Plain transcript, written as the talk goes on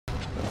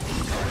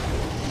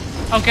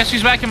Oh, guess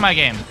who's back in my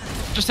game?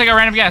 Just take a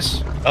random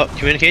guess. Oh,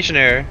 communication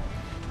error.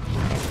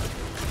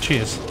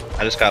 Jeez.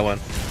 I just got one.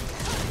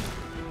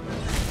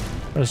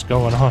 What is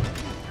going on?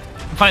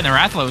 I'm fighting the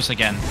Rathlos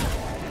again.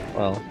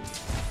 Well,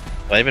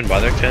 will I even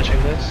bother finishing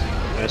this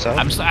myself?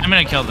 I'm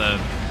gonna kill the.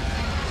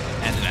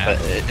 But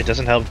it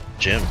doesn't help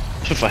Jim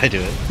if I do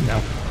it.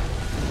 No.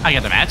 I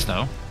got the match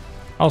though.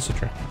 Also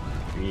true.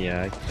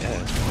 Yeah, I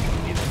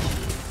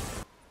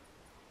guess.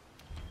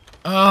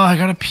 Oh, I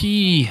gotta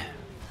pee.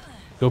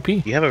 Go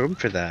pee. You have a room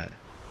for that.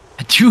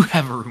 I do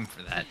have a room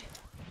for that.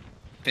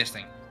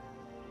 Fisting.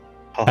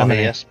 Oh, How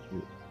many? yes.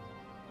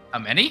 How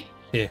many?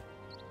 Yeah.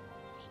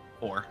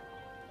 4.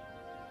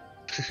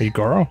 Are you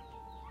Goro?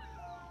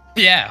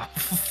 Yeah,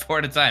 4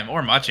 at a time.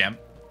 Or Machamp.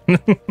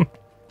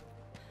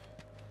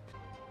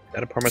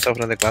 Gotta pour myself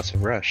another glass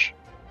of Rush.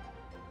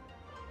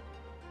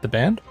 The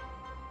band?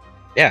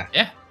 Yeah,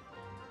 Yeah.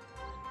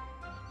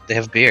 they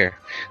have beer.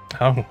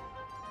 Oh.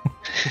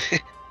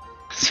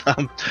 So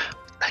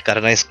I got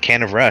a nice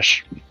can of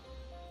Rush. And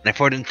I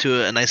poured it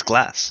into a nice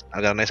glass.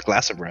 I got a nice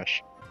glass of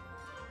Rush.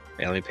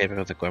 Yeah, let me pay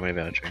for the gourmet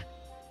voucher.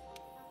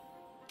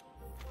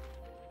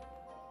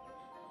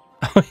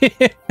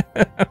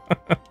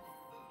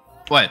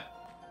 What?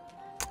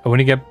 When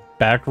you get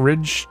back,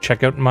 Ridge,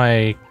 check out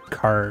my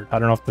card. I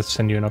don't know if to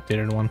send you an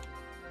updated one.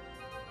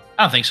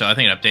 I don't think so. I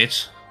think it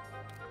updates.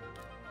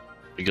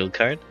 Your guild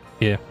card?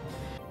 Yeah.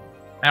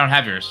 I don't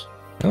have yours.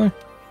 Really?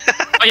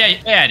 Oh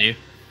yeah, I do.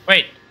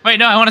 Wait,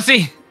 no, I want to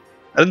see.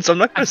 And so I'm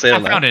not gonna say I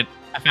it found it.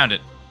 I found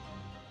it.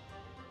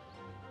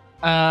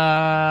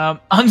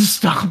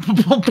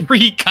 Unstoppable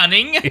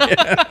pre-cunning.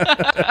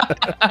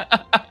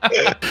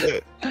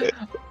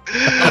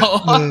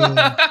 Oh.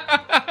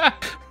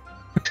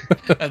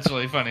 That's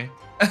really funny.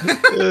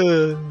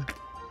 I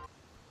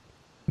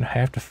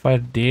have to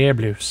fight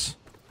Diablos.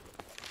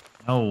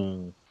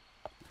 Oh.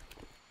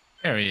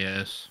 There he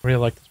is. I really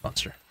like this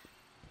monster.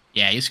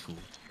 Yeah, he's cool.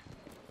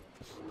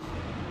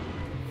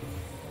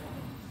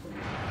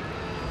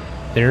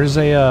 There's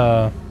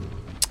a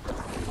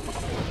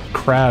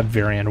crab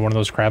variant, one of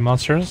those crab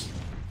monsters,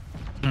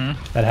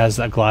 that has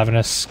a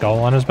gelatinous skull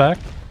on his back,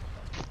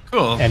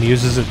 Cool. and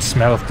uses its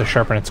mouth to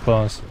sharpen its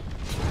claws.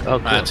 Oh, cool.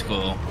 That's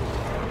cool.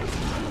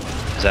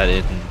 Is that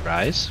in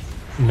Rise?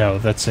 No,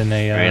 that's in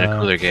a. Or in a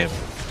cooler game?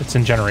 It's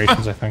in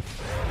Generations, I think.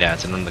 Yeah,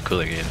 it's in one of the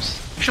cooler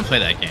games. We should play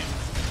that game.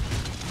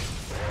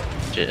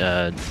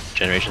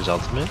 Generations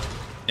Ultimate?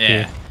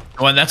 Yeah.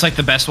 Well, that's like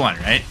the best one,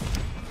 right?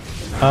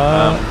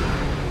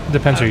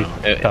 Depends who you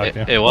It, talk it,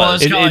 to. it Well,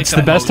 was. it's kinda like It's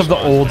the best of the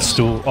most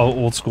ones,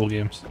 old school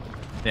games.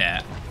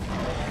 Yeah.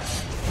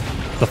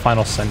 The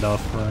final send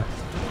off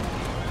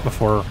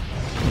before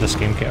this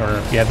game came, or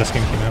yeah, this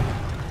game came out.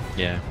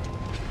 Yeah.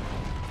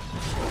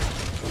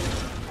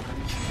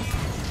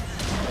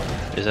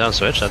 Is it on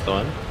Switch? That the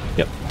one?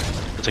 Yep.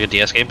 It's like a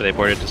DS game, but they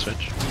ported it to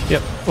Switch.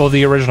 Yep. Well,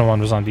 the original one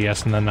was on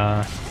DS, and then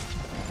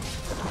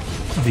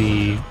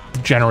the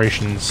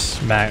Generations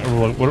I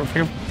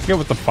forget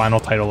what the final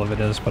title of it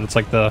is, but it's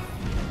like the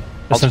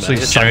essentially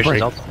Ultimate. It's Generations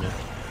Sunbreak. Ultimate.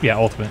 Yeah,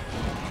 Ultimate.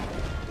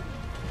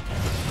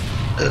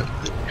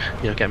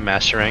 You don't get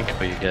Master Rank,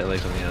 but you get like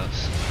something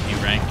else. You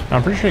rank.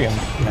 I'm pretty sure you get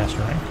Master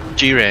Rank.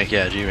 G Rank,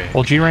 yeah, G Rank.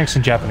 Well, G Rank's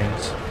in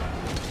Japanese.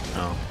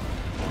 Oh.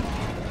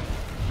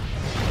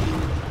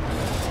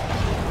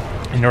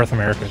 In North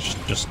America, it's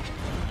just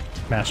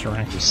Master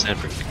Rank. You sent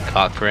for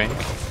Cock Rank.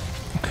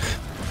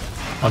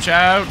 Watch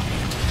out.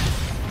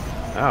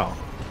 Oh.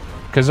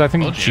 Because I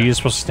think Told G ya. is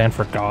supposed to stand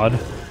for God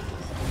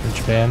in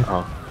Japan.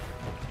 Oh.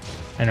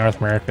 And North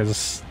America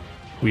is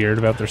weird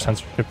about their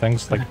censorship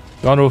things. Like,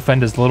 you want to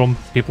offend as little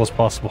people as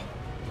possible.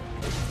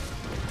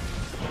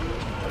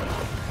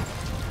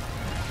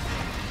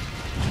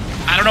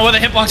 I don't know what the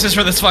hitbox is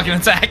for this fucking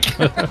attack.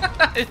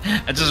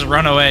 I just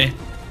run away.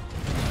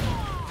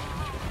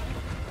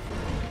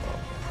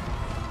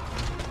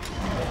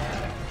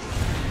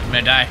 I'm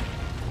gonna die.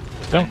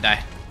 I'm Don't. gonna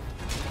die.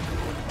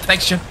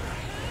 Thanks, Jim.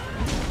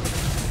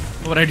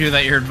 What would I do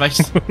without your advice?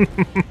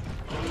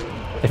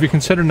 If you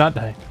consider not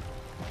dying.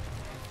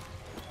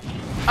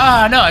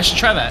 Ah, no, I should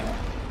try that.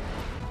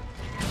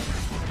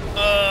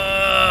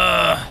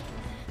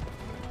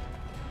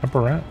 Up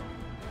around.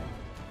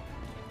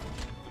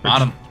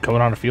 On him.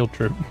 Going on a field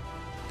trip.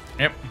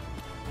 Yep.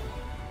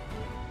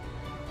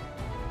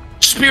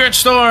 Spirit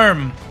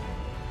Storm!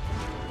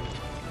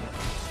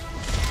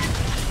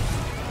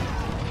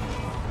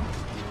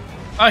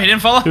 Oh, he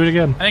didn't fall? Do it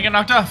again. I didn't get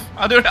knocked off.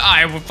 I'll do it.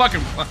 I'll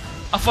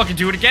fucking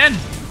do it again.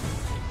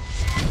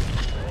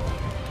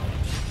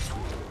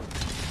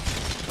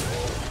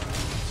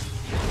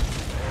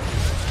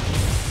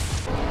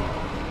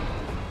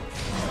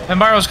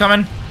 Hambaro's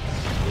coming.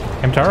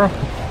 Hamtaro?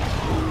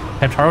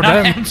 Hamtaro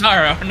Not dead?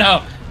 Hamtaro,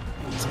 no.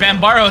 It's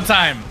Bambaro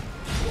time.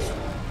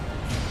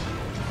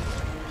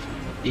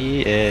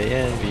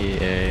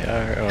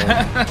 E-A-N-B-A-R-O.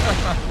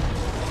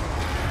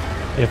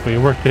 If we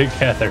work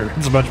together,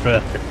 it's much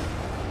better.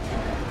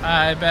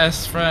 Hi,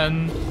 best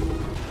friend.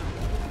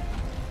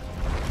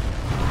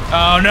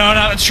 Oh no,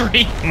 not a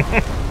tree.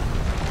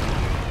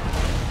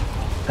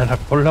 And I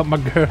pulled out my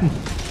gun.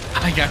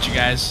 I got you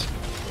guys.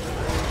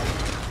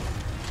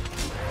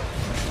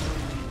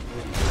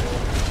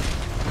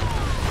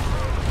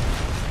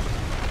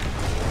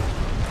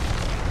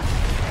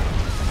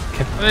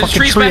 Get the There's fucking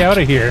trees tree back. out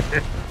of here.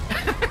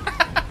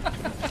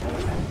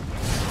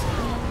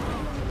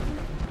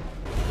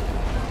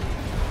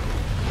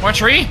 More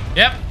tree?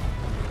 Yep.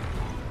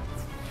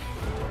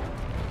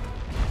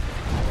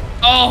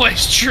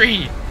 Always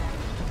tree.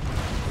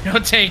 No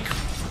take.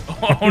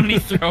 Only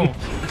throw.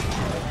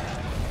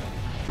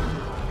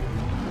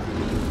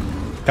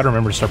 Gotta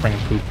remember to start bringing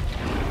poop.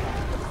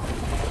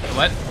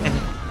 What?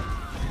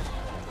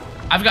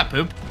 I've got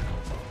poop.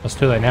 It's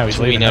too late now. He's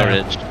We leaving know,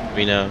 now. Rich.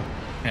 We know.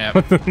 Yep.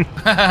 Is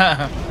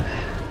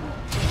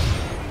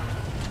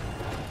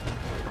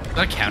that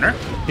a counter?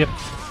 Yep.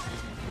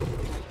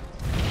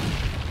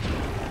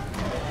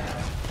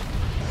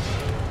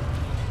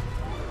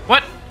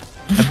 What?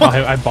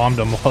 I bombed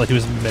him while he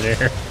was in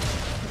midair.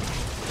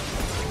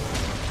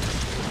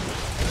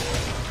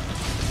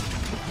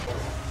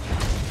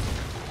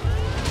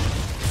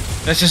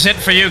 This is it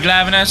for you,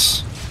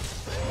 Glavinus.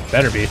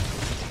 Better be.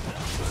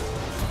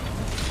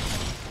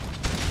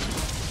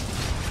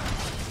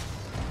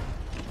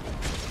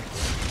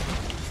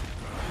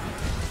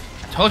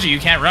 I told you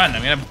can't run.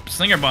 I'm gonna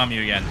slinger bomb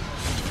you again.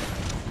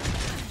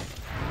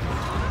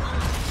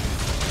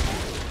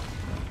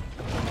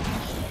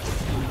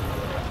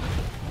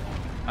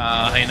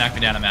 He knocked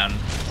me down a mountain.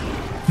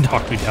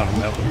 Knocked me down a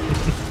mountain.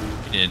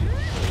 He did.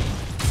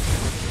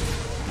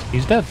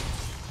 He's dead.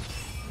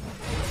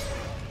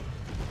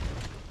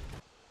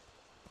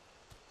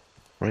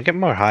 We're gonna get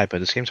more high, but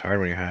this game's hard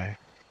when you're high.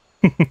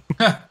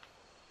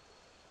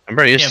 I'm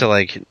very used to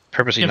like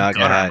purposely not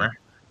get high.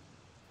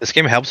 This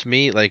game helps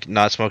me like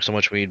not smoke so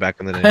much weed back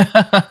in the day.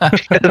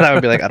 And I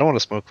would be like, I don't want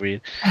to smoke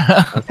weed.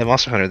 I play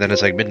Monster Hunter, then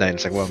it's like midnight.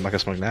 It's like, well, I'm not gonna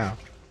smoke now.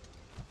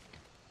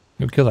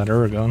 Go kill that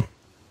Uragon.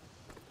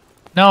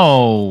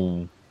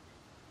 No.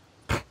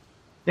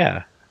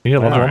 Yeah. You need to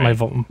level up Alright.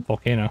 my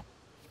volcano.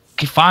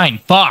 Okay, fine.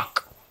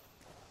 Fuck.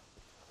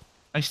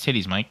 Nice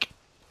titties, Mike.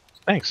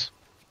 Thanks.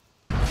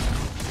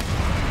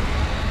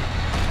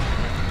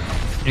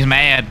 He's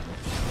mad.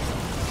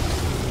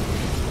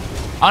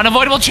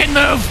 Unavoidable chin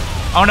move.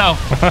 Oh no.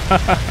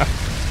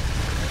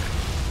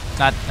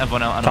 Not Taco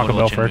unavoidable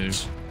Bell chin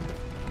first.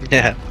 move.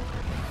 Yeah.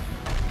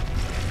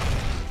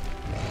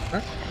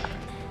 Huh?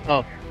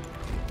 Oh.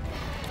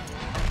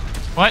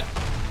 What?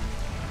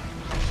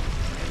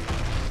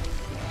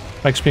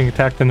 Mike's being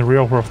attacked in the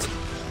real world.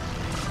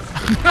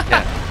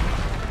 Yeah.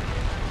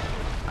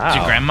 Is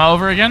your Ow. grandma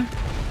over again?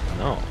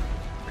 No.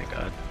 My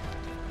God.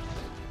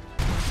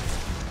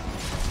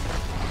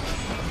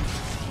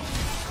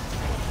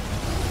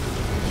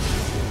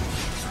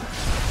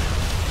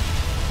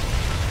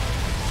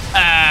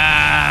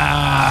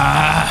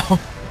 Ah.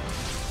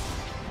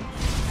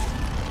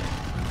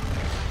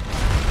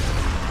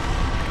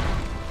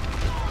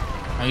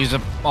 I use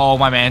up all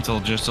my mantle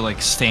just to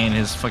like stain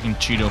his fucking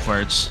Cheeto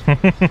farts.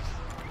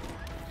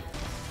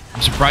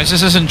 I'm surprised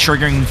this isn't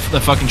triggering the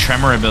fucking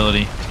tremor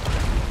ability.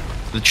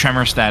 The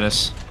tremor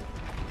status.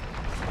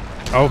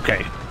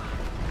 Okay.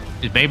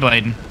 He's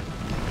Beyblading.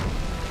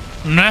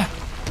 Nah.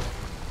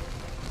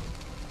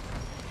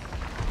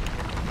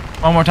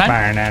 One more time?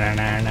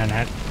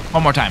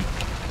 One more time.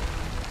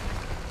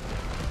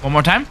 One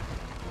more time?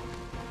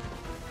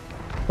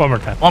 One more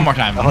time. One more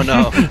time. Oh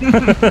no.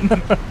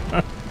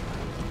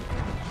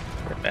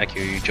 Back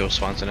here, you Joe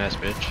Swanson ass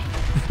bitch.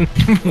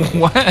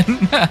 What?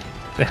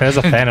 It has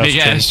a Thanos Big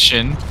chin. ass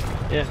chin.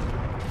 Yeah.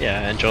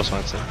 Yeah, and Joe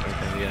Swanson.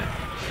 Okay, yeah.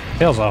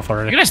 Tail's off Look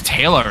already. at his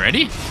tail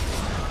already.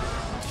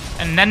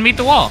 And then meet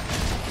the wall.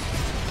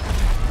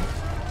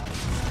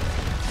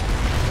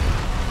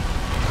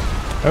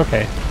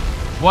 Okay.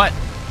 What?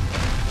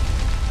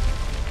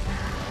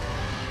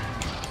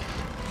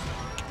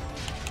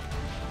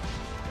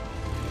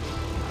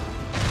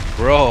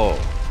 Bro.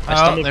 My Oh,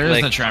 stomach, there's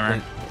like, the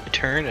tremor.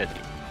 Eternity.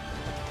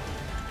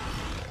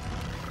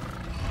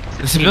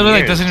 This ability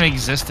like doesn't even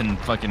exist in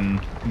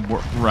fucking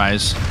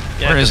Rise.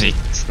 Yeah, Where is 'cause he?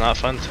 It's not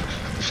fun to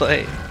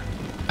play.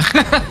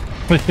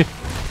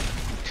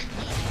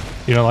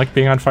 You don't like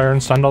being on fire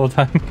and stunned all the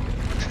time?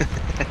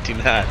 I do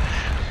not.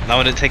 Not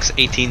when it takes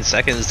 18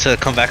 seconds to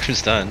come back from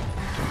stun.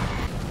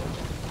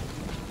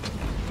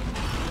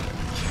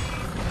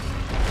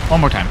 One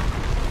more time.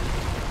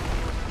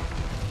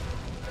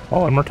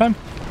 Oh, one more time?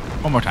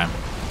 One more time.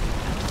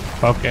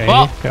 Okay.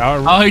 Well,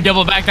 Yeah, oh, he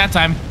doubled back that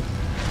time.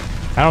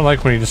 I don't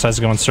like when he decides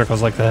to go in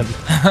circles like that.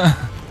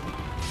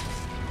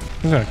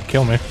 He's gonna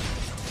kill me.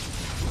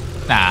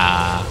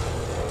 Nah.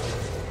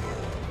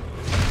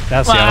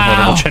 That's Wow. the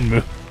unavoidable chin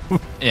move.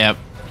 Yep.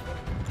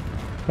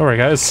 Alright,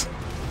 guys.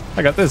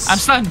 I got this. I'm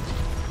stunned.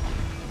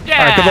 Yeah.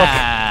 Alright, good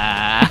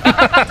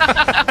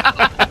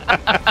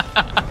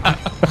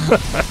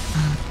luck.